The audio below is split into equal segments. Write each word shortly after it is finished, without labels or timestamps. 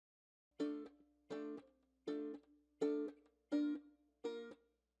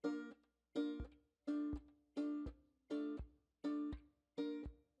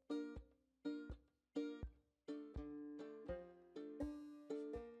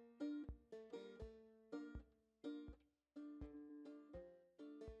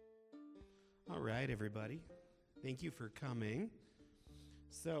right, everybody. Thank you for coming.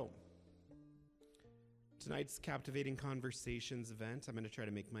 So, tonight's Captivating Conversations event, I'm going to try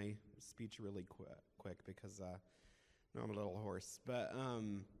to make my speech really quick because I'm a little hoarse. But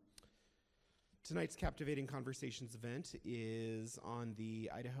tonight's Captivating Conversations event is on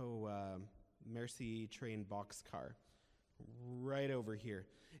the Idaho Merci Train Boxcar, right over here.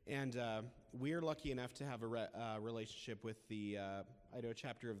 And we are lucky enough to have a relationship with the Idaho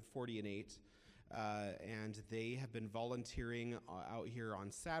chapter of 40 and 8. And they have been volunteering out here on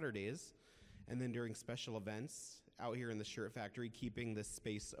Saturdays and then during special events out here in the shirt factory, keeping this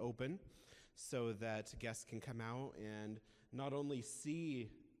space open so that guests can come out and not only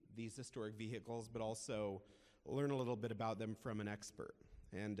see these historic vehicles, but also learn a little bit about them from an expert.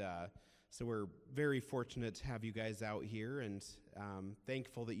 And so we're very fortunate to have you guys out here and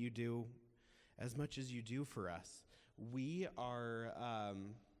thankful that you do as much as you do for us. We are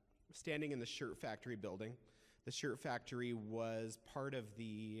standing in the shirt factory building. The shirt factory was part of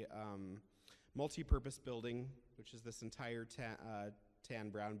the multi-purpose building, which is this entire tan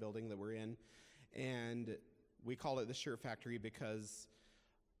brown building that we're in. And we call it the shirt factory because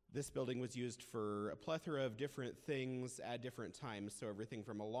this building was used for a plethora of different things at different times. So everything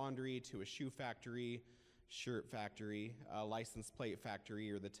from a laundry to a shoe factory, shirt factory, a license plate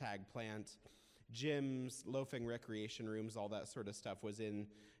factory or the tag plant, gyms, loafing recreation rooms, all that sort of stuff was in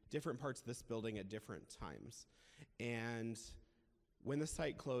different parts of this building at different times. And when the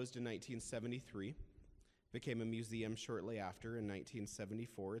site closed in 1973, became a museum shortly after in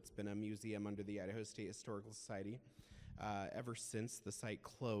 1974. It's been a museum under the Idaho State Historical Society ever since the site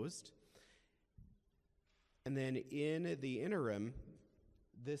closed. And then in the interim,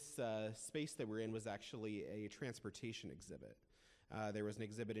 this space that we're in was actually a transportation exhibit. There was an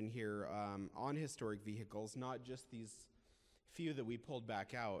exhibit in here on historic vehicles, not just these few that we pulled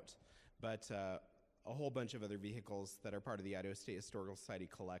back out, but a whole bunch of other vehicles that are part of the Idaho State Historical Society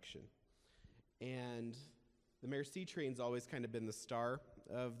collection. And the Merci Train's always kind of been the star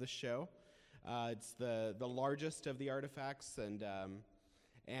of the show. It's the largest of the artifacts and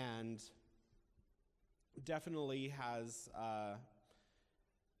definitely has a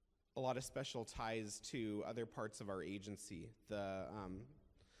lot of special ties to other parts of our agency.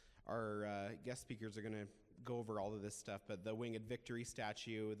 Our guest speakers are going to go over all of this stuff, but the Winged Victory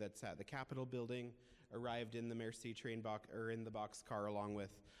statue that's at the Capitol building arrived in the Merci Train in the boxcar along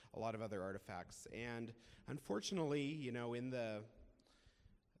with a lot of other artifacts. And unfortunately, you know, in the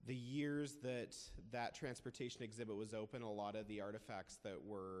years that transportation exhibit was open, a lot of the artifacts that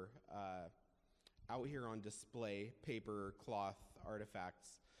were out here on display, paper, cloth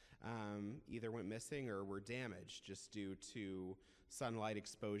artifacts, either went missing or were damaged just due to sunlight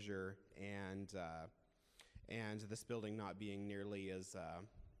exposure and this building not being nearly as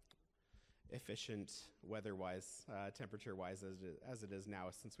efficient weather-wise, temperature-wise as it is now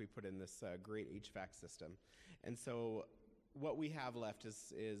since we put in this great HVAC system. And so what we have left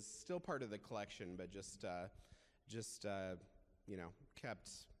is still part of the collection, but just you know, kept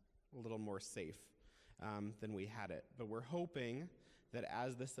a little more safe than we had it. But we're hoping that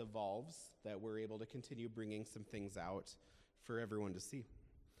as this evolves, that we're able to continue bringing some things out for everyone to see.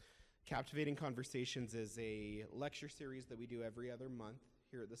 Captivating Conversations is a lecture series that we do every other month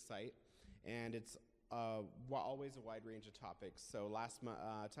here at the site, and it's always a wide range of topics. So last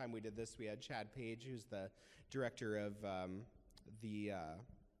time we did this, we had Chad Page, who's the director of the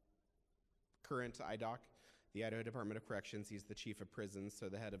current IDOC, the Idaho Department of Corrections. He's the chief of prisons, so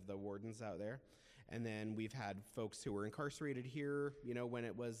the head of the wardens out there. And then we've had folks who were incarcerated here, you know, when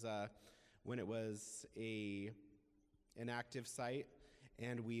it was an active site.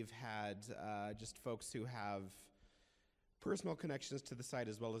 And we've had just folks who have personal connections to the site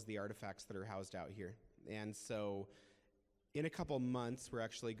as well as the artifacts that are housed out here. And so in a couple months, we're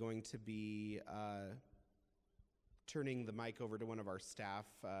actually going to be turning the mic over to one of our staff.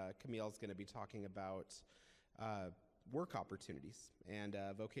 Camille's going to be talking about work opportunities and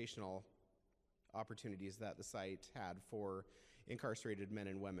vocational opportunities that the site had for incarcerated men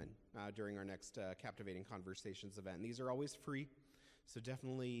and women during our next Captivating Conversations event. And these are always free. So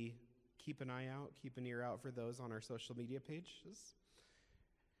definitely keep an eye out, keep an ear out for those on our social media pages.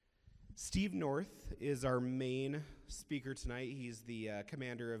 Steve North is our main speaker tonight. He's the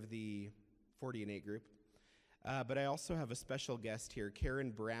commander of the 40 and 8 group. But I also have a special guest here.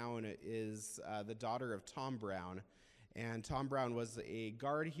 Karen Brown is the daughter of Tom Brown. And Tom Brown was a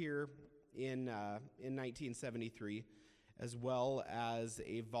guard here in 1973, as well as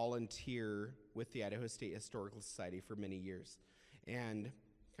a volunteer with the Idaho State Historical Society for many years. And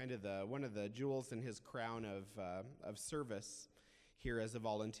kind of one of the jewels in his crown of service here as a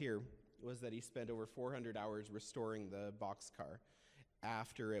volunteer was that he spent over 400 hours restoring the boxcar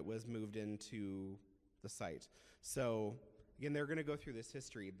after it was moved into the site. So again, they're going to go through this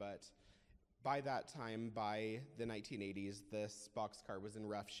history, but by that time, by the 1980s, this boxcar was in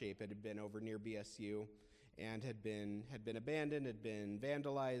rough shape. It had been over near BSU and had been abandoned, had been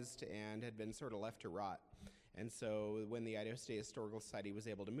vandalized, and had been sort of left to rot. And so when the Idaho State Historical Society was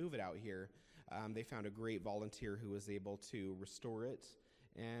able to move it out here, they found a great volunteer who was able to restore it,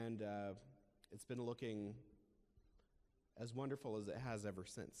 and it's been looking as wonderful as it has ever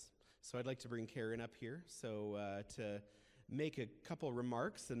since. So I'd like to bring Karen up here to make a couple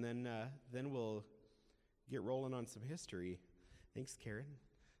remarks, and then we'll get rolling on some history. Thanks, Karen.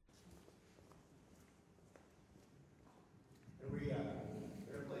 And we're going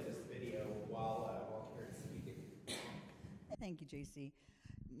to play this video while Karen's speaking. Thank you, JC.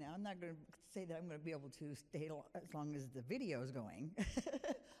 Now, I'm not going to say that I'm going to be able to stay as long as the video is going,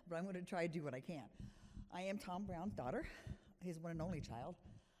 but I'm going to try to do what I can. I am Tom Brown's daughter, his one and only child,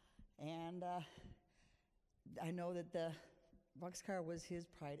 and I know that the boxcar was his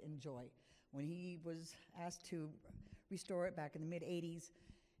pride and joy. When he was asked to restore it back in the mid-'80s,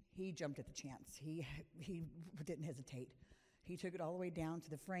 he jumped at the chance. He didn't hesitate. He took it all the way down to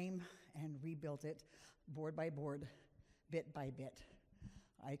the frame and rebuilt it board by board, bit by bit.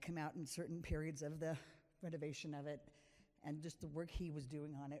 I come out in certain periods of the renovation of it, and just the work he was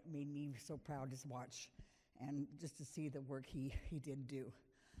doing on it made me so proud to watch, and just to see the work he did do.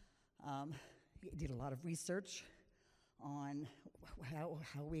 He did a lot of research on how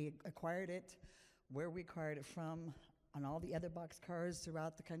we acquired it, where we acquired it from, on all the other boxcars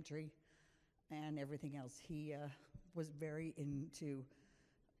throughout the country, and everything else. He was very into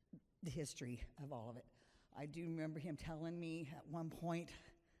the history of all of it. I do remember him telling me at one point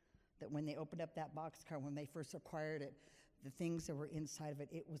that when they opened up that boxcar, when they first acquired it, the things that were inside of it,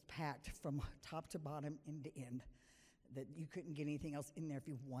 it was packed from top to bottom, end to end, that you couldn't get anything else in there if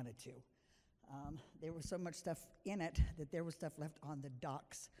you wanted to. There was so much stuff in it that there was stuff left on the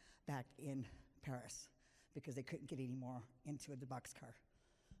docks back in Paris because they couldn't get any more into the boxcar.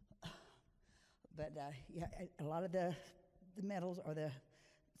 But yeah, a lot of the medals or the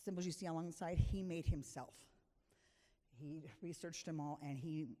symbols you see alongside, he made himself. He researched them all, and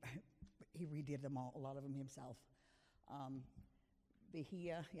he redid them all, a lot of them himself. But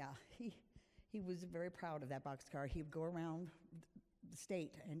he was very proud of that boxcar. He would go around the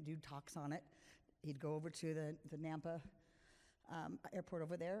state and do talks on it. He'd go over to the Nampa airport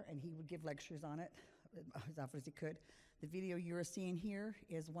over there, and he would give lectures on it as often as he could. The video you're seeing here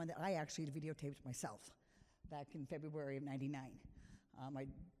is one that I actually videotaped myself back in February of '99. I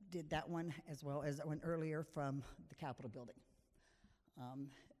did that one as well as one earlier from the Capitol building.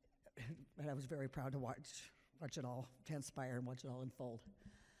 But I was very proud to watch it all transpire and watch it all unfold.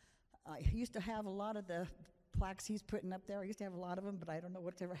 I used to have a lot of the plaques he's putting up there. I used to have a lot of them, but I don't know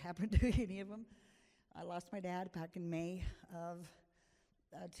what's ever happened to any of them. I lost my dad back in May of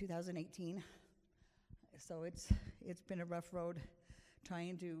 2018. So it's been a rough road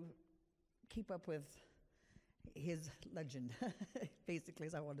trying to keep up with his legend, basically,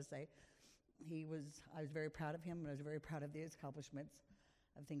 as I want to say. I was very proud of him, and I was very proud of his accomplishments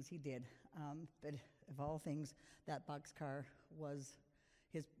of things he did. But of all things, that boxcar was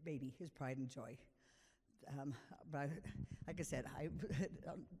his baby, his pride and joy. But like I said, I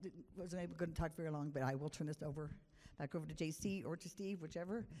wasn't able to talk very long, but I will turn this back over to JC or to Steve,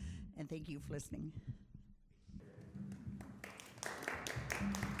 whichever, and thank you for listening.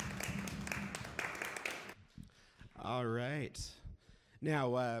 All right.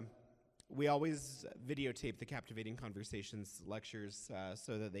 Now, we always videotape the Captivating Conversations lectures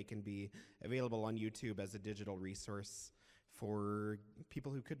so that they can be available on YouTube as a digital resource for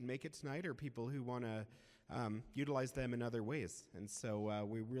people who couldn't make it tonight or people who want to utilize them in other ways. And so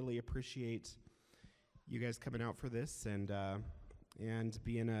we really appreciate you guys coming out for this and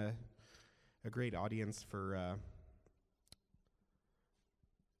being a great audience for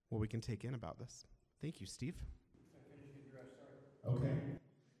what we can take in about this. Thank you, Steve. Okay.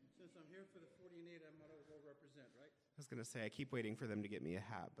 Since I'm here for the 48, I might as well represent, right? I was going to say, I keep waiting for them to get me a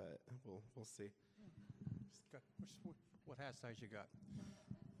hat, but we'll see. What hat size you got?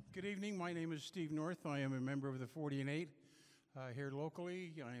 Good evening. My name is Steve North. I am a member of the 48 here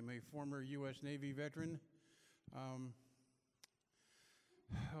locally. I am a former U.S. Navy veteran. I'm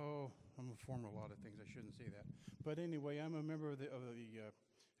a former a lot of things. I shouldn't say that. But anyway, I'm a member of the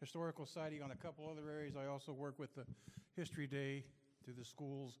Historical Society on a couple other areas. I also work with the History Day to the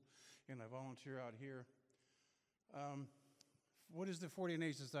schools, and I volunteer out here. What is the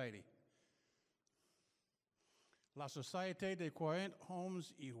 48 Society? La Société des 40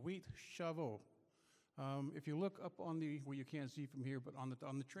 Hommes et 8 Chevaux. If you look up on the, well, you can't see from here, but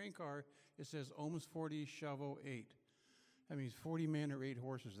on the train car, it says Hommes 40 Chevaux 8. That means 40 men or 8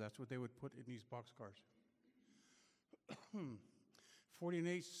 horses. That's what they would put in these boxcars.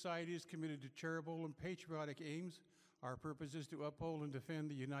 48 societies committed to charitable and patriotic aims. Our purpose is to uphold and defend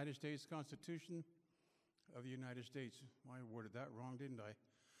the United States Constitution of the United States. I worded that wrong, didn't I?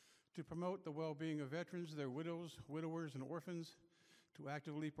 To promote the well-being of veterans, their widows, widowers, and orphans, to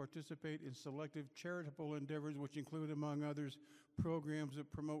actively participate in selective charitable endeavors, which include, among others, programs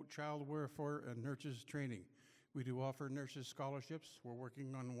that promote child welfare and nurses training. We do offer nurses scholarships. We're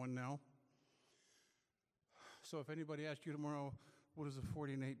working on one now. So if anybody asks you tomorrow, what does a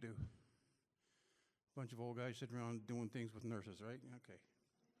 40 and 8 do? Bunch of old guys sitting around doing things with nurses, right? Okay.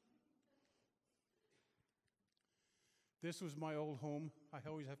 This was my old home. I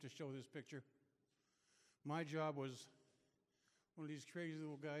always have to show this picture. My job was one of these crazy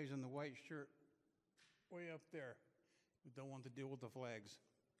little guys in the white shirt way up there who don't want to deal with the flags.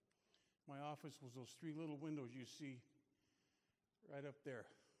 My office was those 3 little windows you see right up there.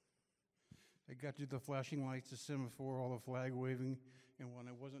 I got you the flashing lights, the semaphore, all the flag waving, and when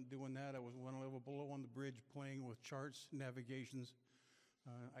I wasn't doing that, I was one level below on the bridge playing with charts, navigations.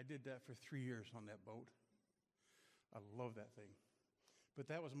 I did that for 3 years on that boat. I love that thing. But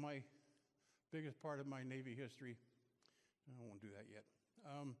that was my biggest part of my Navy history. I won't do that yet.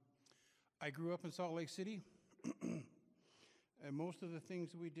 I grew up in Salt Lake City, and most of the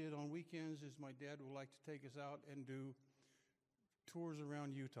things we did on weekends is my dad would like to take us out and do tours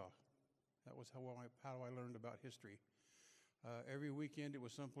around Utah. That was how I learned about history. Every weekend it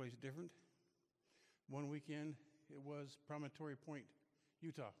was someplace different. One weekend it was Promontory Point,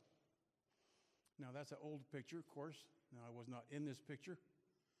 Utah. Now that's an old picture, of course. Now I was not in this picture.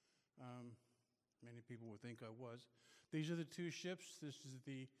 Many people would think I was. These are the 2 ships. This is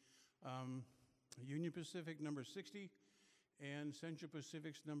the Union Pacific number 60 and Central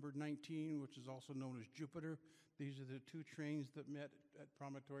Pacific's number 19, which is also known as Jupiter. These are the 2 trains that met at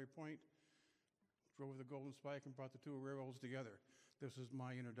Promontory Point, drove the Golden Spike, and brought the 2 railroads together. This is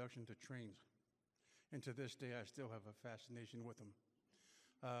my introduction to trains. And to this day, I still have a fascination with them.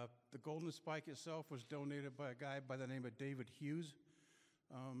 The Golden Spike itself was donated by a guy by the name of David Hughes,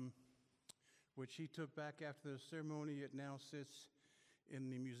 which he took back after the ceremony. It now sits in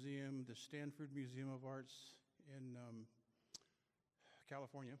the museum, the Stanford Museum of Arts in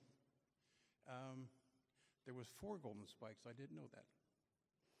California. There was 4 Golden Spikes. I didn't know that.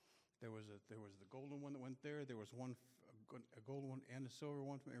 There was the golden one that went there. There was a golden one and a silver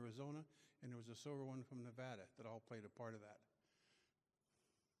one from Arizona, and there was a silver one from Nevada that all played a part of that.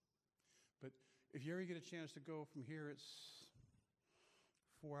 But if you ever get a chance to go from here, it's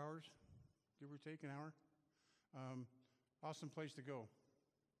 4 hours, give or take an hour. Awesome place to go.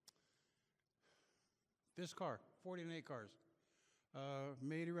 This car, 49 cars,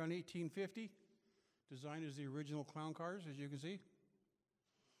 made around 1850, designed as the original clown cars, as you can see.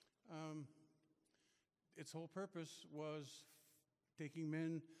 Its whole purpose was taking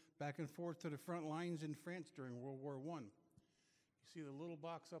men back and forth to the front lines in France during World War I. You see the little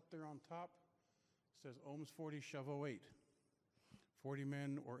box up there on top? It says Hommes 40 Chevaux 8. 40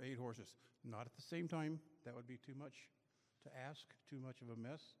 men or 8 horses. Not at the same time. That would be too much to ask, too much of a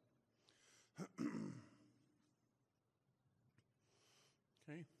mess.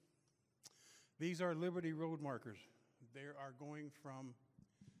 Okay. These are Liberty Road markers. They are going from,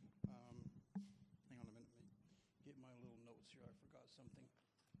 hang on a minute, let me get my little notes here. I forgot something.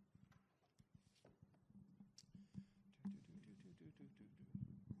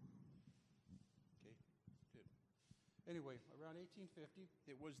 Okay, good. Anyway, around 1850,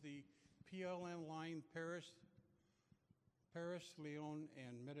 it was the PLM line, Paris, Lyon,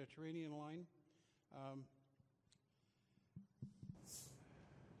 and Mediterranean line.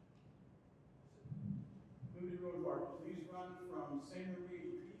 Liberty Road markers. These run from Saint Marie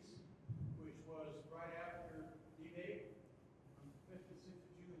to Peace, which was right after D-Day, on the 5th and 6th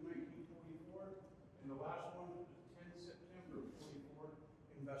of June 1944, and the last one was 10 September 44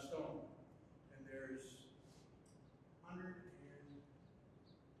 in Bastogne. And there's 112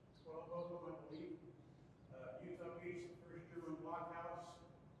 of them, I believe. Utah Beach, the first German blockhouse,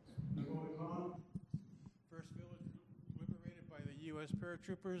 going on. First village liberated by the U.S.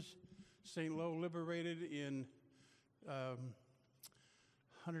 paratroopers. St. Lo liberated in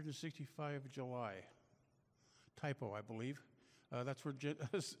 165 July. Typo, I believe. That's where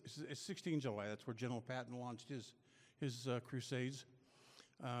it's 16 July. That's where General Patton launched his crusades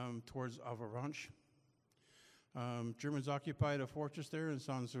towards Avranches. Germans occupied a fortress there in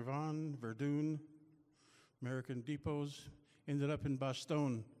Saint-Servan, Verdun, American depots. Ended up in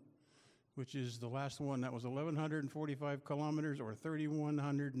Bastogne, which is the last one. That was 1,145 kilometers or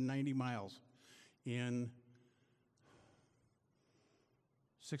 3,190 miles in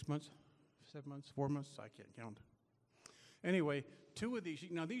 6 months, 7 months, 4 months, I can't count. Anyway, two of these,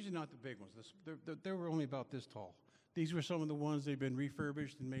 now these are not the big ones. They were only about this tall. These were some of the ones they've been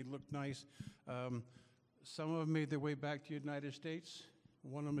refurbished and made look nice. Some of them made their way back to the United States.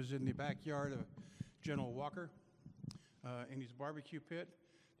 One of them is in the backyard of General Walker in his barbecue pit.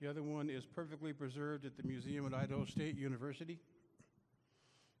 The other one is perfectly preserved at the museum at Idaho State University.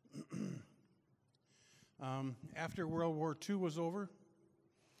 After World War II was over,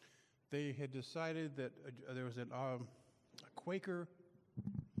 they had decided that there was a Quaker,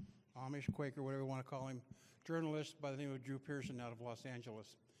 Amish Quaker, whatever you want to call him, journalist by the name of Drew Pearson out of Los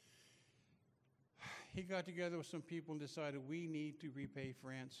Angeles. He got together with some people and decided we need to repay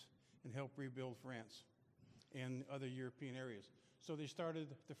France and help rebuild France and other European areas. So they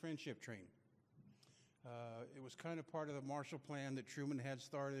started the Friendship Train. It was kind of part of the Marshall Plan that Truman had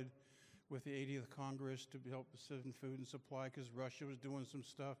started with the 80th Congress to help send food and supply because Russia was doing some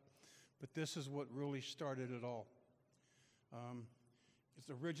stuff. But this is what really started it all. Its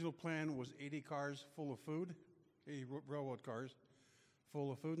original plan was 80 cars full of food, 80 railroad cars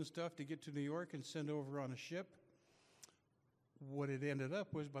full of food and stuff to get to New York and send over on a ship. What it ended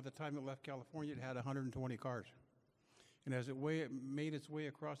up was by the time it left California, it had 120 cars. And as it made its way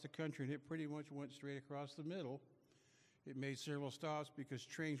across the country, and it pretty much went straight across the middle, it made several stops because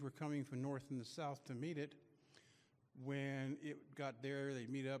trains were coming from north and the south to meet it. When it got there, they'd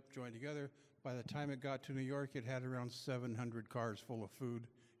meet up, join together. By the time it got to New York, it had around 700 cars full of food,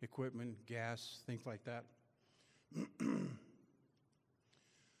 equipment, gas, things like that.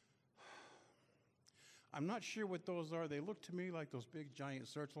 I'm not sure what those are. They look to me like those big giant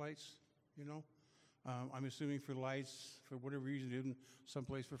searchlights, you know. I'm assuming for lights, for whatever reason, in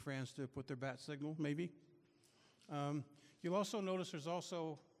someplace for France to put their bat signal, maybe. You'll also notice there's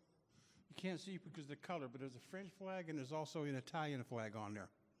also, you can't see because of the color, but there's a French flag and there's also an Italian flag on there.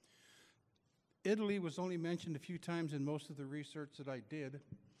 Italy was only mentioned a few times in most of the research that I did.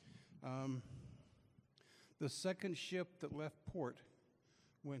 The second ship that left port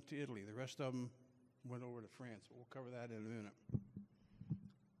went to Italy. The rest of them went over to France, but we'll cover that in a minute.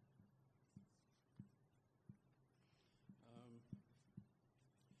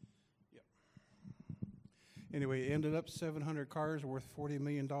 Anyway, it ended up 700 cars worth $40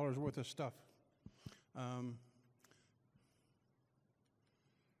 million worth of stuff. Oops,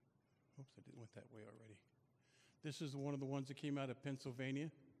 I went that way already. This is one of the ones that came out of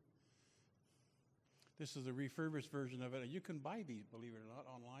Pennsylvania. This is a refurbished version of it. You can buy these, believe it or not,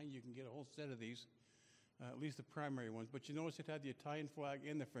 online. You can get a whole set of these, at least the primary ones. But you notice it had the Italian flag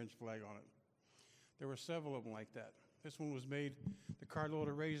and the French flag on it. There were several of them like that. This one was made, the carload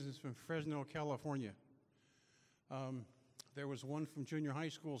of raisins from Fresno, California. There was one from junior high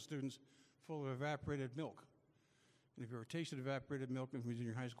school students full of evaporated milk. And if you ever tasted evaporated milk from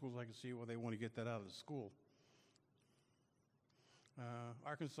junior high schools, I can see why they want to get that out of the school.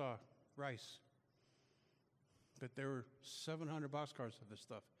 Arkansas, rice. But there were 700 boxcars of this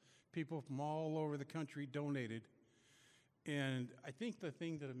stuff. People from all over the country donated. And I think the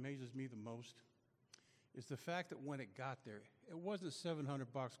thing that amazes me the most is the fact that when it got there, it wasn't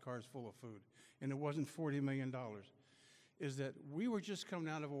 700 boxcars full of food, and it wasn't $40 million, is that we were just coming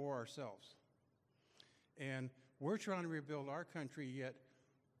out of a war ourselves. And we're trying to rebuild our country, yet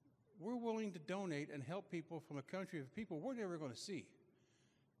we're willing to donate and help people from a country of people we're never going to see.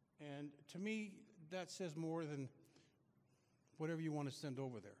 And to me, that says more than whatever you want to send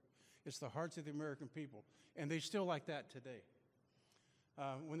over there. It's the hearts of the American people, and they still like that today.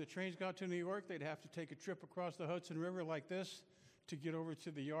 When the trains got to New York, they'd have to take a trip across the Hudson River like this to get over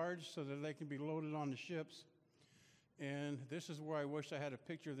to the yards so that they can be loaded on the ships. And this is where I wish I had a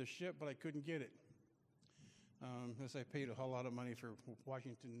picture of the ship, but I couldn't get it. As I paid a whole lot of money for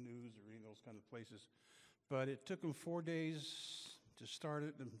Washington News or any of those kind of places. But it took them 4 days to start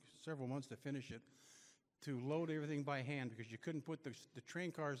it and several months to finish it, to load everything by hand because you couldn't put the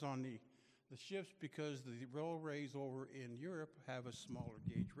train cars on the ships because the railways over in Europe have a smaller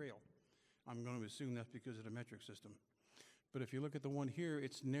gauge rail. I'm going to assume that's because of the metric system. But if you look at the one here,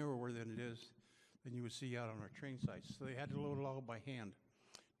 it's narrower than it is than you would see out on our train sites. So they had to load it all by hand.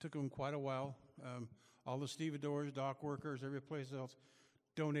 Took them quite a while. All the stevedores, dock workers, every place else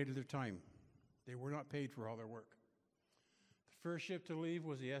donated their time. They were not paid for all their work. The first ship to leave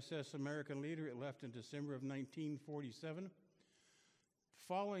was the SS American Leader. It left in December of 1947. The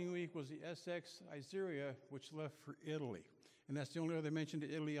following week was the SX Iseria, which left for Italy. And that's the only other mention to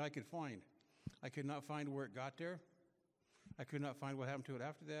Italy I could find. I could not find where it got there. I could not find what happened to it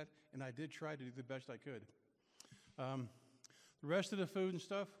after that, and I did try to do the best I could. The rest of the food and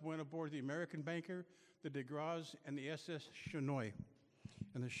stuff went aboard the American Banker, the DeGrasse, and the SS Chinoy.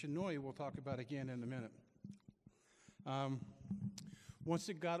 And the Chinoy we'll talk about again in a minute. Once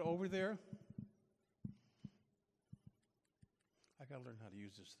it got over there, I gotta learn how to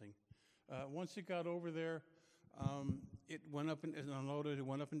use this thing. Once it got over there, it went up and unloaded. It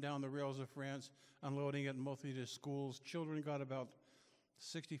went up and down the rails of France, unloading it mostly to schools. Children got about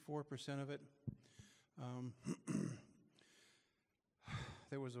 64% of it.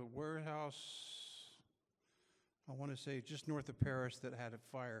 There was a warehouse, I want to say just north of Paris, that had a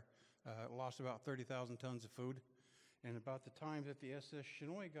fire. Lost about 30,000 tons of food. And about the time that the SS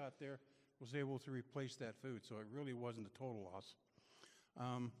Chinoy got there, was able to replace that food. So it really wasn't a total loss.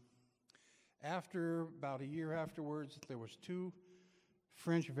 After about a year afterwards, there was two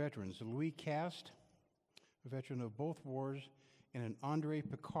French veterans, Louis Cast, a veteran of both wars, and an André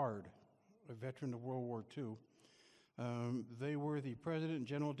Picard, a veteran of World War II. They were the president and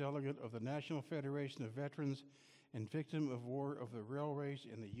general delegate of the National Federation of Veterans and Victim of War of the Railways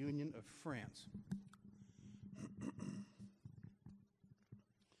in the Union of France.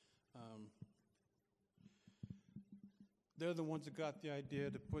 They're the ones that got the idea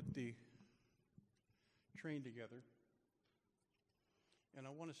to put the train together. And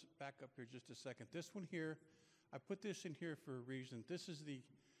I want to back up here just a second. This one here, I put this in here for a reason. This is the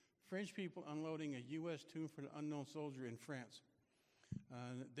French people unloading a U.S. tomb for the unknown soldier in France.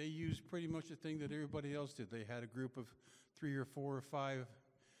 They used pretty much the thing that everybody else did. They had a group of 3 or 4 or 5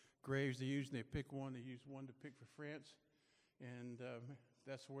 graves they used, and they picked one. They used one to pick for France, and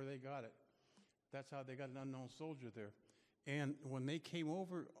that's where they got it. That's how they got an unknown soldier there. And when they came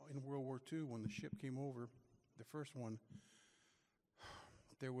over in World War II, when the ship came over, the first one,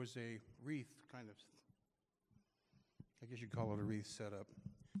 there was a wreath, kind of, I guess you'd call it a wreath set up,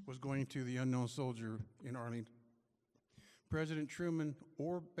 was going to the unknown soldier in Arlington. President Truman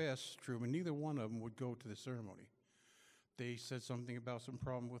or Bess Truman, neither one of them would go to the ceremony. They said something about some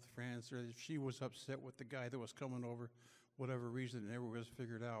problem with France, or she was upset with the guy that was coming over, whatever reason, it never was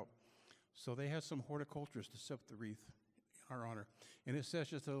figured out. So they had some horticulturists to set up the wreath in our honor. And it sits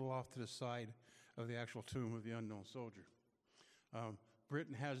just a little off to the side of the actual tomb of the unknown soldier.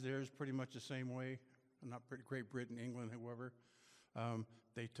 Britain has theirs pretty much the same way, not Great Britain, England, whoever.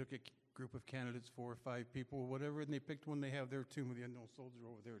 They took a group of candidates, 4 or 5 people, whatever, and they picked one. They have their tomb of the unknown soldier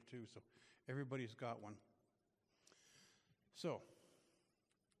over there too, so everybody's got one. So,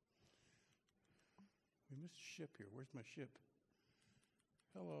 we missed a ship here. Where's my ship?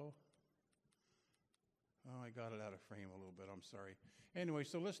 Hello. Oh, I got it out of frame a little bit, I'm sorry. Anyway,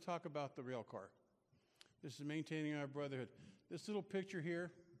 so let's talk about the rail car. This is maintaining our brotherhood. This little picture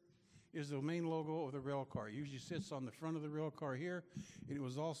here is the main logo of the rail car. It usually sits on the front of the rail car here, and it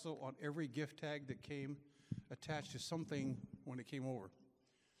was also on every gift tag that came attached to something when it came over.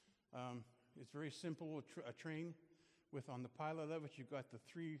 It's very simple, a train with on the pilot of it, you've got the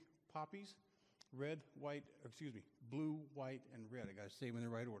 3 poppies, red, white, blue, white, and red. I gotta say them in the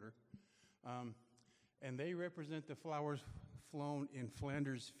right order. And they represent the flowers flown in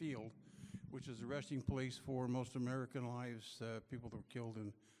Flanders Field, which is a resting place for most American lives, people that were killed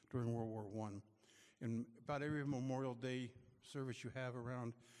during World War I. And about every Memorial Day service you have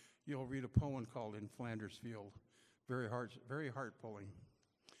around, you'll read a poem called In Flanders Field. Very heart-pulling.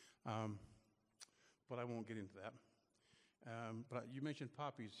 But I won't get into that. But you mentioned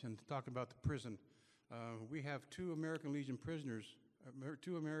poppies, and talking about the prison. We have 2 American Legion prisoners,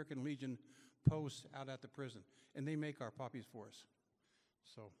 2 American Legion posts out at the prison, and they make our poppies for us.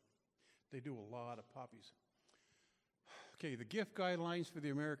 So they do a lot of poppies. Okay, the gift guidelines for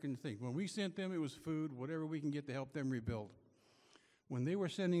the American thing. When we sent them, it was food, whatever we can get to help them rebuild. When they were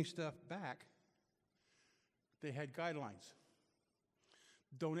sending stuff back, they had guidelines.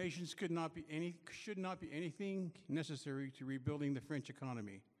 Donations should not be anything necessary to rebuilding the French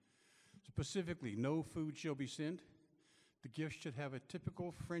economy. Specifically, no food shall be sent. The gift should have a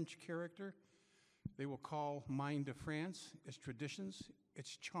typical French character. They will call Mine de France, its traditions,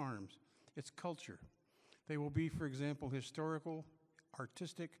 its charms, its culture. They will be, for example, historical,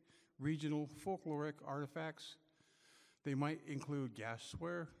 artistic, regional, folkloric artifacts. They might include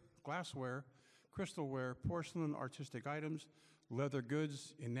glassware, crystalware, porcelain artistic items, leather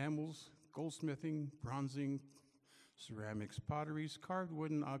goods, enamels, goldsmithing, bronzing, ceramics, potteries, carved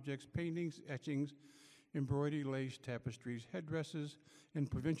wooden objects, paintings, etchings, embroidery, lace, tapestries, headdresses, and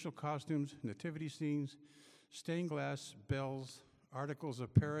provincial costumes, nativity scenes, stained glass, bells, articles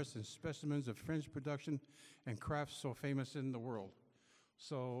of Paris, and specimens of French production and crafts so famous in the world.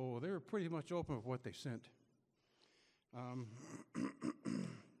 So they were pretty much open with what they sent.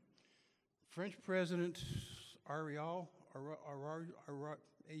 French President Ariel,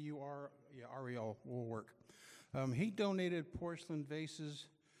 Ariel will work. He donated porcelain vases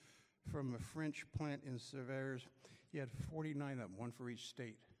from a French plant in Severs. He had 49 of them, one for each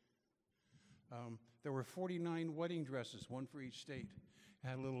state. There were 49 wedding dresses, one for each state. I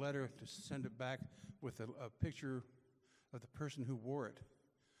had a little letter to send it back with a picture of the person who wore it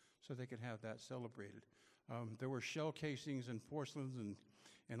so they could have that celebrated. There were shell casings and porcelains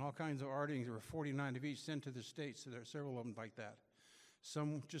and all kinds of artings. There were 49 of each sent to the states, so there are several of them like that.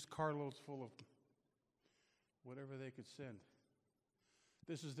 Some just carloads full of whatever they could send.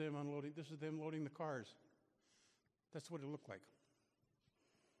 This is them unloading. This is them loading the cars. That's what it looked like.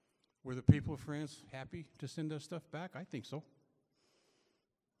 Were the people of France happy to send us stuff back? I think so.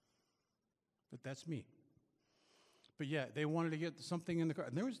 But that's me. But yeah, they wanted to get something in the car.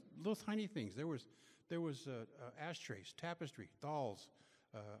 And there was little tiny things. There was ashtrays, tapestry, dolls,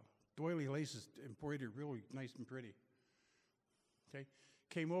 doily laces embroidered really nice and pretty. Okay,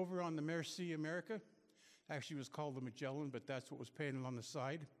 came over on the Merci America. Actually, it was called the Magellan, but that's what was painted on the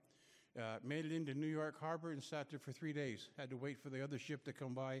side. Made it into New York Harbor and sat there for 3 days. Had to wait for the other ship to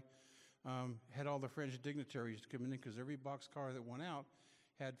come by. Had all the French dignitaries come in because every boxcar that went out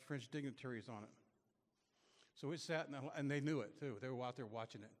had French dignitaries on it. So it sat, and they knew it too. They were out there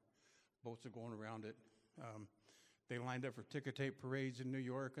watching it. Boats are going around it. They lined up for ticker tape parades in New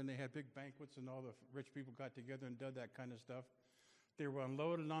York, and they had big banquets, and all the rich people got together and did that kind of stuff. They were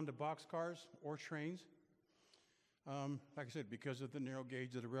unloaded onto boxcars or trains. Like I said, because of the narrow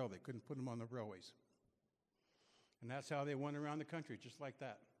gauge of the rail, they couldn't put them on the railways. And that's how they went around the country, just like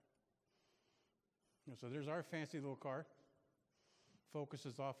that. So there's our fancy little car. Focus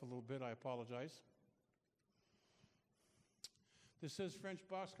is off a little bit, I apologize. This says French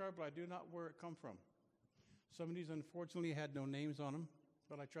boxcar, but I do not know where it come from. Some of these, unfortunately, had no names on them,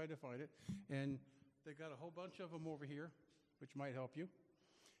 but I tried to find it. And they got a whole bunch of them over here, which might help you.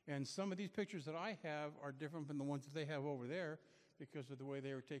 And some of these pictures that I have are different from the ones that they have over there because of the way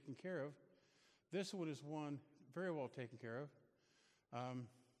they were taken care of. This one is one very well taken care of.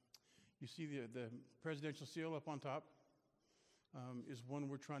 You see the presidential seal up on top is one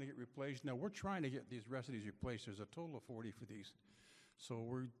we're trying to get replaced. Now, we're trying to get these rest of these replaced. There's a total of 40 for these. So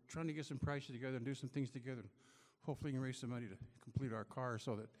we're trying to get some prices together and do some things together. Hopefully, we can raise some money to complete our car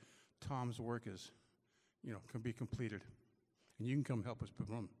so that Tom's work is, can be completed. And you can come help us put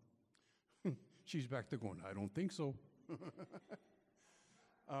them on. She's back there going, I don't think so.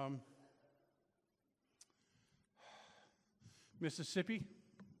 Mississippi,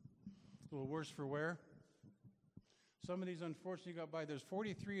 a little worse for wear. Some of these, unfortunately, got by. There's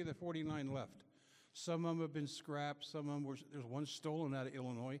 43 of the 49 left. Some of them have been scrapped. Some of them there's one stolen out of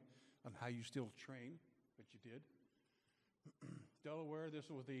Illinois on how you steal a train, but you did. Delaware, this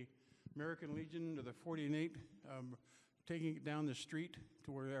was the American Legion of the 48, taking it down the street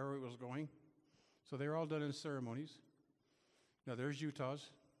to wherever it was going. So they're all done in ceremonies. Now there's Utah's.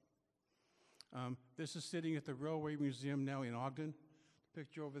 This is sitting at the Railway Museum now in Ogden. The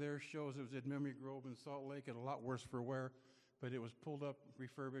picture over there shows it was at Memory Grove in Salt Lake and a lot worse for wear, but it was pulled up,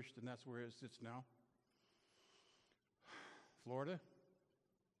 refurbished, and that's where it sits now. Florida.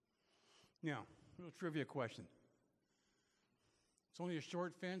 Now, a little trivia question. It's only a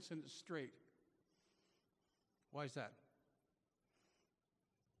short fence and it's straight. Why is that?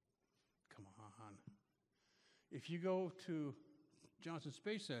 Come on. If you go to Johnson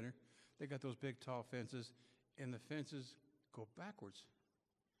Space Center, they got those big tall fences, and the fences go backwards.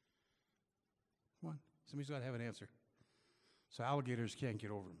 Come on, somebody's got to have an answer. So alligators can't get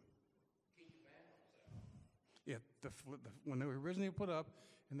over them. Yeah, when they were originally put up,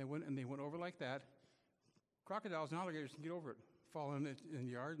 and they went over like that, crocodiles and alligators can get over it, fall in the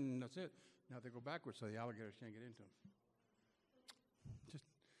yard, and that's it. Now they go backwards, so the alligators can't get into them. Just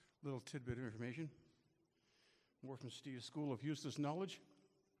a little tidbit of information. More from Steve's School of Useless Knowledge.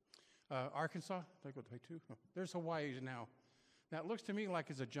 Arkansas, did I go to 2? No. There's Hawaii now. Now it looks to me like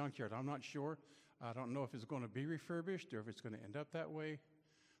it's a junkyard. I'm not sure. I don't know if it's going to be refurbished or if it's going to end up that way,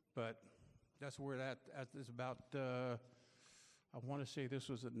 but that's where that is about. I want to say this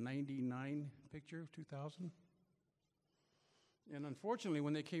was a 99 picture, 2000. And unfortunately,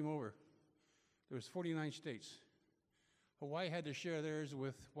 when they came over, there was 49 states. Hawaii had to share theirs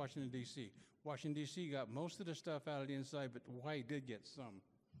with Washington, D.C. Washington, D.C. got most of the stuff out of the inside, but Hawaii did get some.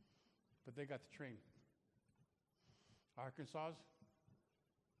 But they got the train. Arkansas.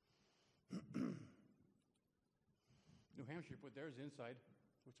 New Hampshire put theirs inside,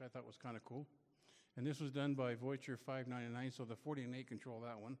 which I thought was kind of cool. And this was done by Voyager 599, so the 40 and 8 control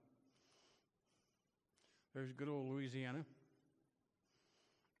that one. There's good old Louisiana.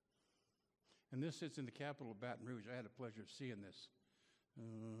 And this sits in the capital of Baton Rouge. I had the pleasure of seeing this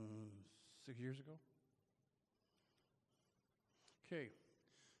 6 years ago. Okay,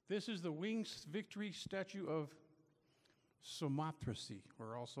 this is the Wings Victory Statue of Somatracy,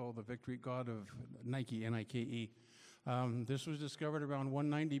 or also the victory god of Nike, Nike. This was discovered around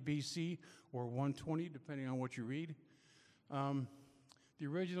 190 BC or 120, depending on what you read. The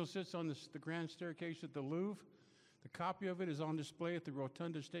original sits on the grand staircase at the Louvre. The copy of it is on display at the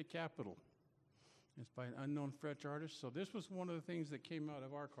Rotunda State Capitol. It's by an unknown French artist. So this was one of the things that came out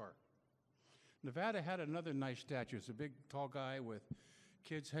of our car. Nevada had another nice statue. It's a big, tall guy with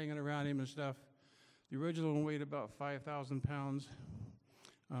kids hanging around him and stuff. The original one weighed about 5,000 pounds,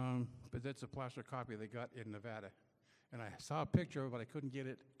 but that's a plaster copy they got in Nevada. And I saw a picture of it, but I couldn't get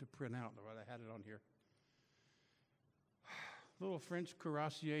it to print out, but I had it on here. Little French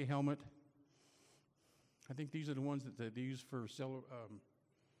cuirassier helmet. I think these are the ones that they use for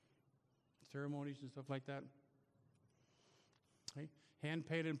ceremonies and stuff like that. Okay.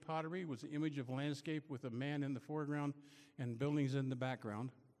 Hand-painted pottery was the image of landscape with a man in the foreground and buildings in the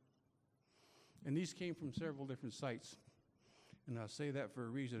background. And these came from several different sites. And I'll say that for a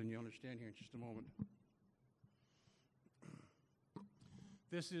reason, and you'll understand here in just a moment.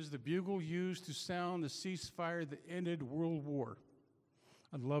 This is the bugle used to sound the ceasefire that ended World War.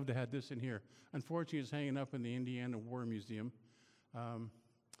 I'd love to have this in here. Unfortunately, it's hanging up in the Indiana War Museum.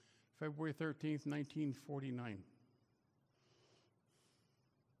 February 13th, 1949.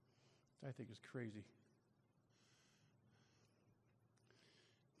 I think it's crazy.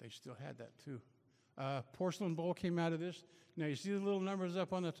 They still had that too. Porcelain bowl came out of this. Now you see the little numbers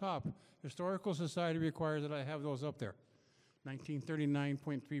up on the top. Historical Society requires that I have those up there.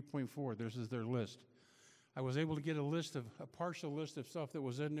 1939.3.4, this is their list. I was able to get a partial list of stuff that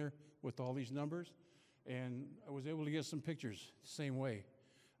was in there with all these numbers, and I was able to get some pictures the same way.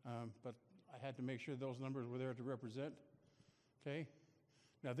 But I had to make sure those numbers were there to represent. Okay?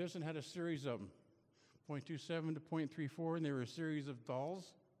 Now this one had a series of them, 0.27 to 0.34, and they were a series of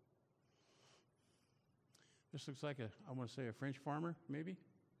dolls. This looks like I want to say a French farmer, maybe.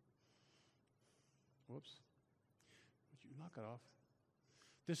 Whoops. Would you knock it off?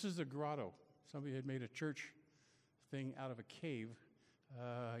 This is a grotto. Somebody had made a church thing out of a cave.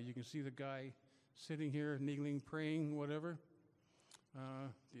 You can see the guy sitting here, kneeling, praying, whatever.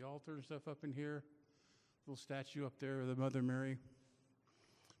 The altar and stuff up in here. Little statue up there of the Mother Mary.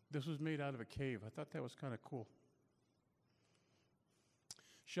 This was made out of a cave. I thought that was kind of cool.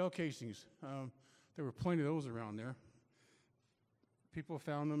 Shell casings. There were plenty of those around there. People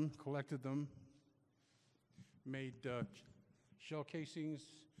found them, collected them, made shell casings,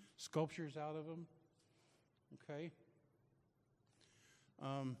 sculptures out of them. Okay.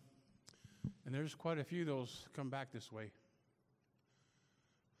 And there's quite a few of those come back this way.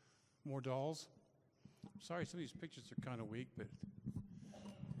 More dolls. Sorry, some of these pictures are kind of weak, but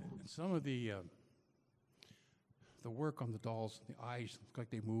some of the work on the dolls, the eyes look like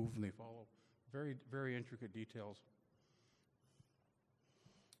they move and they follow. Very, very intricate details.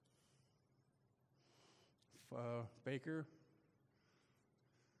 Baker.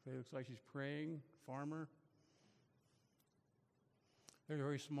 It looks like she's praying. Farmer. They're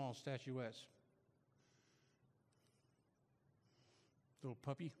very small statuettes. Little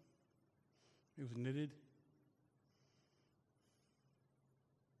puppy. It was knitted.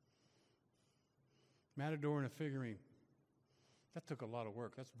 Matador and a figurine. That took a lot of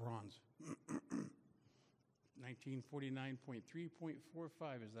work. That's bronze.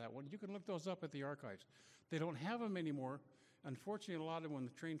 1949.3.45 is that one. You can look those up at the archives. They don't have them anymore. Unfortunately, a lot of them, when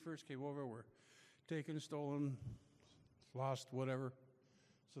the train first came over, were taken, stolen, lost, whatever.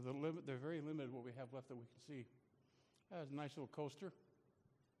 So they're very limited what we have left that we can see. That's a nice little coaster.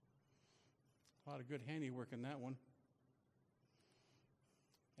 A lot of good handiwork in that one.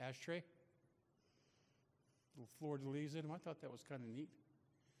 Ashtray. Little fleur-de-lis in them. I thought that was kind of neat.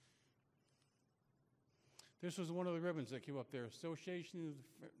 This was one of the ribbons that came up there. Association of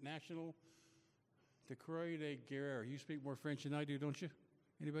the National de Croix de Guerre. You speak more French than I do, don't you?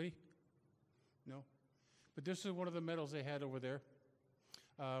 Anybody? No? But this is one of the medals they had over there.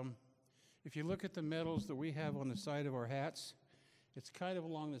 If you look at the medals that we have on the side of our hats, it's kind of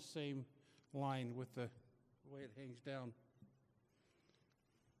along the same line with the way it hangs down.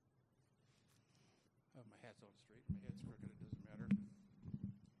 My hat's on straight. My head's crooked. It doesn't matter.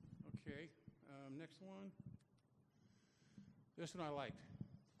 Okay. Next one. This one I liked.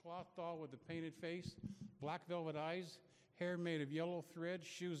 Cloth doll with the painted face, black velvet eyes, hair made of yellow thread,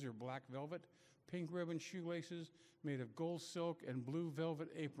 shoes are black velvet, pink ribbon shoelaces made of gold silk and blue velvet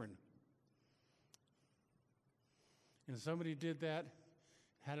apron. And somebody did that,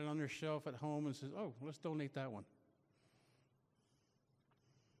 had it on their shelf at home, and says, oh, let's donate that one.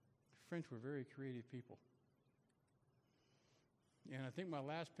 The French were very creative people. And I think my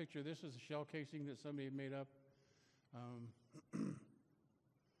last picture, this is a shell casing that somebody had made up.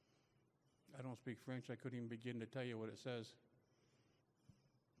 I don't speak French. I couldn't even begin to tell you what it says.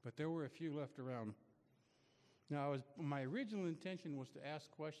 But there were a few left around. Now, my original intention was to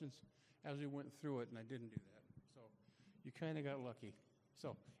ask questions as we went through it, and I didn't do that. So you kind of got lucky.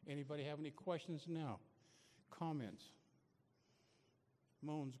 So anybody have any questions now? Comments?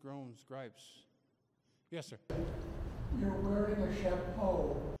 Moans, groans, gripes? Yes, sir. You're wearing a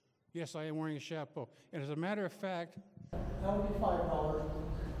chapeau. Yes, I am wearing a chapeau. And as a matter of fact, That would be $5.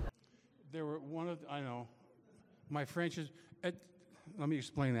 there were I know, my French is, let me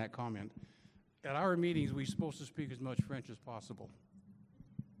explain that comment. At our meetings, we're supposed to speak as much French as possible.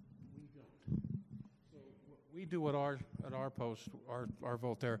 We don't. So what we do at our post, our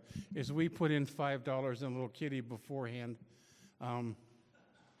Voltaire, is we put in $5 in a little kitty beforehand. So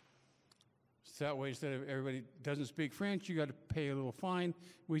that way, instead of everybody doesn't speak French, you got to pay a little fine.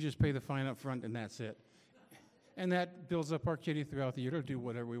 We just pay the fine up front, and that's it. And that builds up our kitty throughout the year to do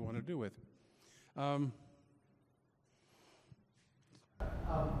whatever we want to do with. So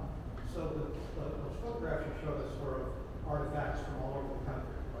those photographs you showed us sort of artifacts from all over the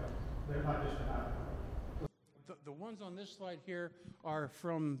country, right? They're not just in Idaho. The ones on this slide here are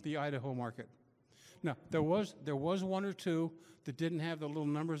from the Idaho market. Now, there was one or two that didn't have the little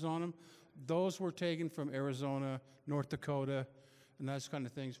numbers on them. Those were taken from Arizona, North Dakota, and those kind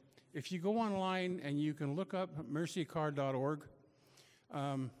of things. If you go online and you can look up mercycar.org,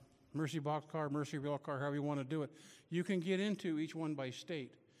 Merci Boxcar, Merci Boxcar, however you want to do it, you can get into each one by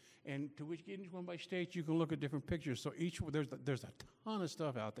state. And to get each one by state, you can look at different pictures. So there's a ton of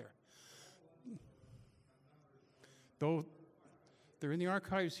stuff out there. Though they're in the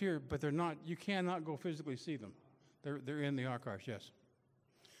archives here, but they're not. You cannot go physically see them. They're in the archives, yes.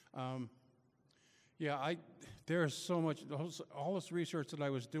 There's so much, all this research that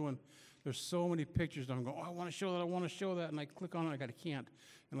I was doing, there's so many pictures that I'm going, oh, I want to show that, and I click on it, I can't,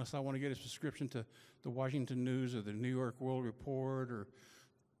 unless I want to get a subscription to the Washington News or the New York World Report or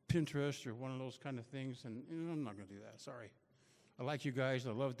Pinterest or one of those kind of things, and I'm not going to do that, sorry. I like you guys,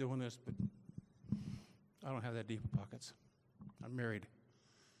 I love doing this, but I don't have that deep of pockets. I'm married.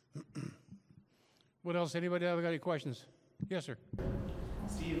 What else? Anybody else got any questions? Yes, sir.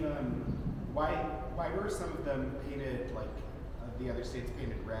 Steve, why were some of them painted like the other states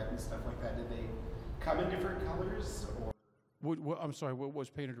painted red and stuff like that? Did they come in different colors, or? I'm sorry, what was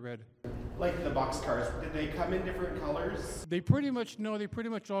painted red? Like the boxcars, did they come in different colors? They pretty much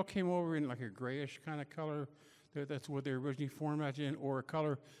all came over in like a grayish kind of color. That's what they originally formatted in, or a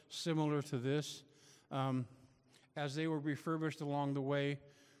color similar to this. As they were refurbished along the way,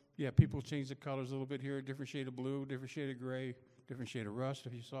 people changed the colors a little bit here, different shade of blue, different shade of gray, different shade of rust,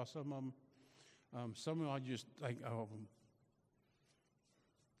 if you saw some of them. Some of them I just, like,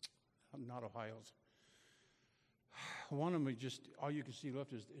 not Ohio's. One of them, just all you can see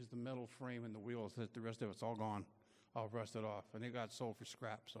left is the metal frame and the wheels. The rest of it's all gone, all rusted off, and it got sold for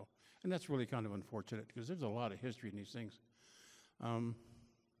scrap. So, and that's really kind of unfortunate because there's a lot of history in these things.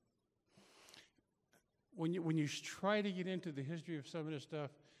 When you try to get into the history of some of this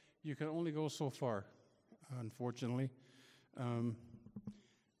stuff, you can only go so far, unfortunately.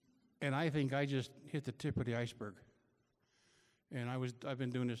 And I think I just hit the tip of the iceberg. And I've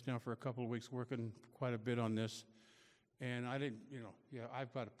been doing this now for a couple of weeks, working quite a bit on this. And I didn't,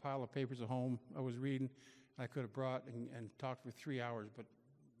 I've got a pile of papers at home I was reading. I could have brought and talked for 3 hours, but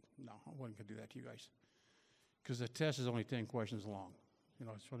no, I wasn't going to do that to you guys. Because the test is only 10 questions long. I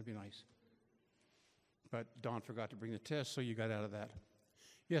just want to be nice. But Don forgot to bring the test, so you got out of that.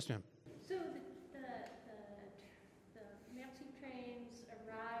 Yes, ma'am. So the Merci trains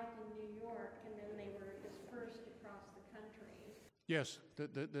arrived in New York, and then they were dispersed across the country. Yes,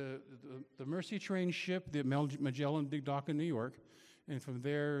 the Merci Train ship, the Magellan did dock in New York, and from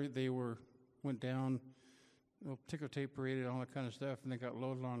there they went down, ticker tape paraded, all that kind of stuff, and they got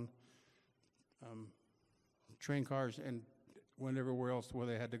loaded on train cars and went everywhere else where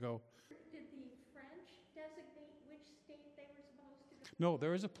they had to go. Did the French designate which state they were supposed to go? No,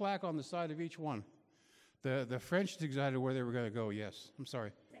 there is a plaque on the side of each one. The French decided where they were going to go, yes. I'm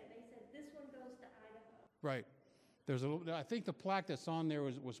sorry. They said this one goes to Idaho. Right. I think the plaque that's on there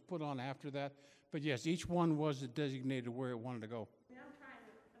was put on after that. But yes, each one was designated where it wanted to go. I mean,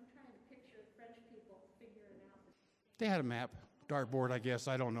 I'm trying to picture French people figuring out. They had a map, dartboard, I guess.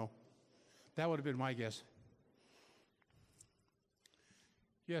 I don't know. That would have been my guess.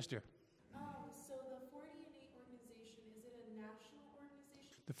 Yes, dear. So the 48 organization, is it a national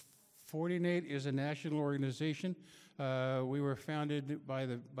organization? The 48 is a national organization. We were founded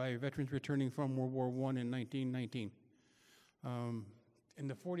by veterans returning from World War I in 1919. And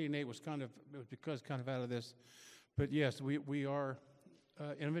the 48 was kind of out of this. But yes, we are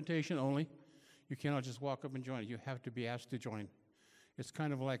invitation only. You cannot just walk up and join it. You have to be asked to join. It's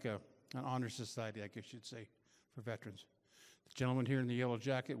kind of like an honor society, I guess you'd say, for veterans. The gentleman here in the yellow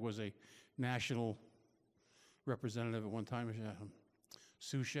jacket was a national representative at one time,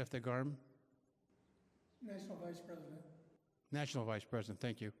 sous chef de garde. National Vice President. National Vice President,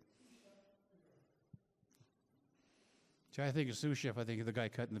 thank you. See, I think of sous chef, I think of the guy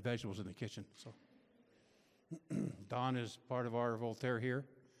cutting the vegetables in the kitchen. So, Don is part of our Voltaire here.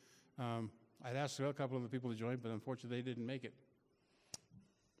 I'd asked a couple of the people to join, but unfortunately they didn't make it.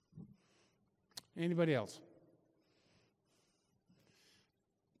 Anybody else?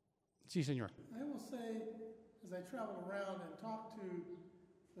 Si, senor. I will say, as I travel around and talk to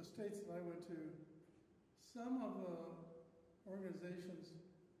the states that I went to, some of the organizations,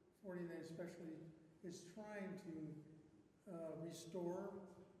 49 especially, is trying to restore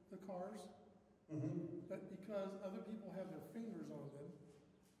the cars, but because other people have their fingers on them,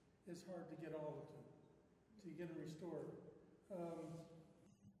 it's hard to get all of them, to get them restored.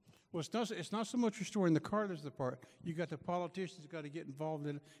 Well, it's not so much restoring the car that's the part. You got the politicians got to get involved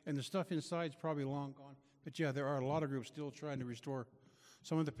in it, and the stuff inside is probably long gone. But yeah, there are a lot of groups still trying to restore.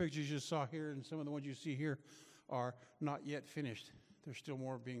 Some of the pictures you saw here and some of the ones you see here are not yet finished. There's still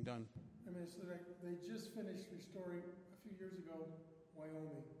more being done. I mean, so they just finished restoring a few years ago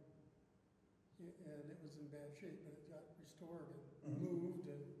Wyoming, and it was in bad shape, but it got restored and moved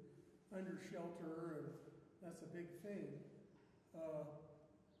and under shelter, and that's a big thing.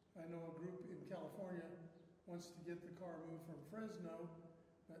 I know a group in California wants to get the car moved from Fresno,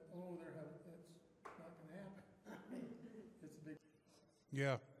 but it's not going to happen. It's a big.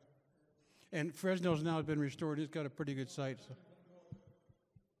 Yeah. And Fresno's now been restored. It's got a pretty good site. So.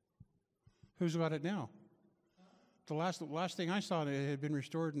 Who's got it now? The last thing I saw, it had been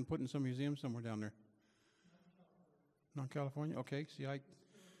restored and put in some museum somewhere down there. Not California? Okay. See,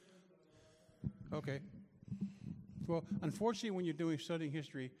 okay. Well, unfortunately, when you're doing studying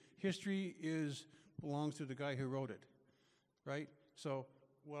history, history belongs to the guy who wrote it, right? So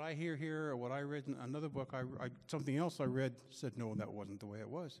what I hear here, or what I read in another book, something else I read said, no, that wasn't the way it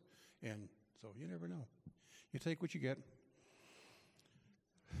was. And so you never know. You take what you get.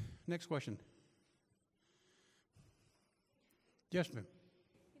 Next question. Yes, ma'am.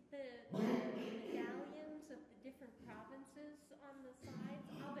 The medallions of the different provinces on the sides,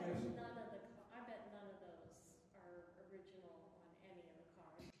 I bet none of those are original on any of the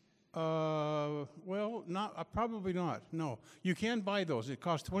cars. Well, probably not. No, you can buy those. It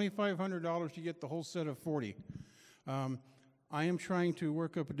costs $2,500 to get the whole set of 40. I am trying to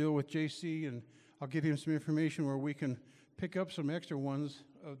work up a deal with JC, and I'll get him some information where we can pick up some extra ones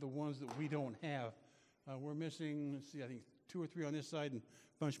of the ones that we don't have. We're missing, let's see, I think 2 or 3 on this side and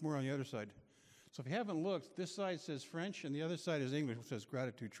a bunch more on the other side. So if you haven't looked, this side says French and the other side is English, which says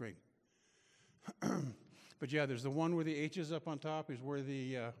Gratitude Train. But yeah, there's the one where the H is up on top is where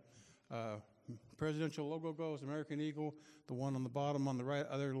the presidential logo goes, American Eagle. The one on the bottom on the right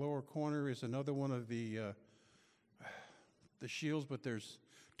other lower corner is another one of the shields, but there's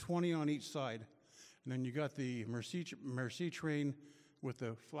 20 on each side. And then you got the Merci Train with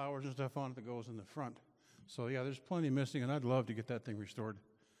the flowers and stuff on it that goes in the front. So yeah, there's plenty missing, and I'd love to get that thing restored.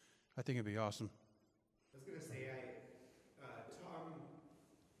 I think it'd be awesome. I was going to say, Tom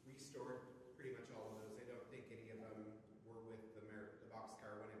restored pretty much all of those. I don't think any of them were with the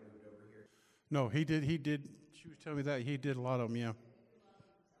Boxcar when it moved over here. No, he did. She was telling me that he did a lot of them, yeah.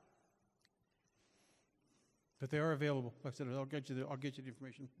 But they are available. Like I said, I'll get you the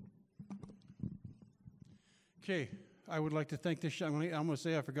information. Okay, I would like to thank this. I'm going to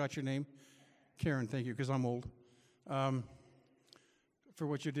say I forgot your name, Karen. Thank you, because I'm old. For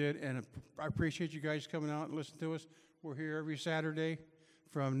what you did, and I appreciate you guys coming out and listening to us. We're here every Saturday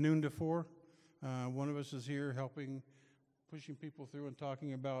from noon to 4. One of us is here helping, pushing people through and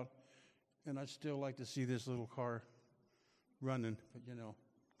talking about, and I'd still like to see this little car running, but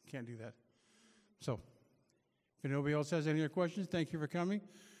can't do that. So, if nobody else has any other questions, thank you for coming.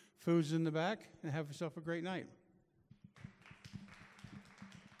 Food's in the back, and have yourself a great night.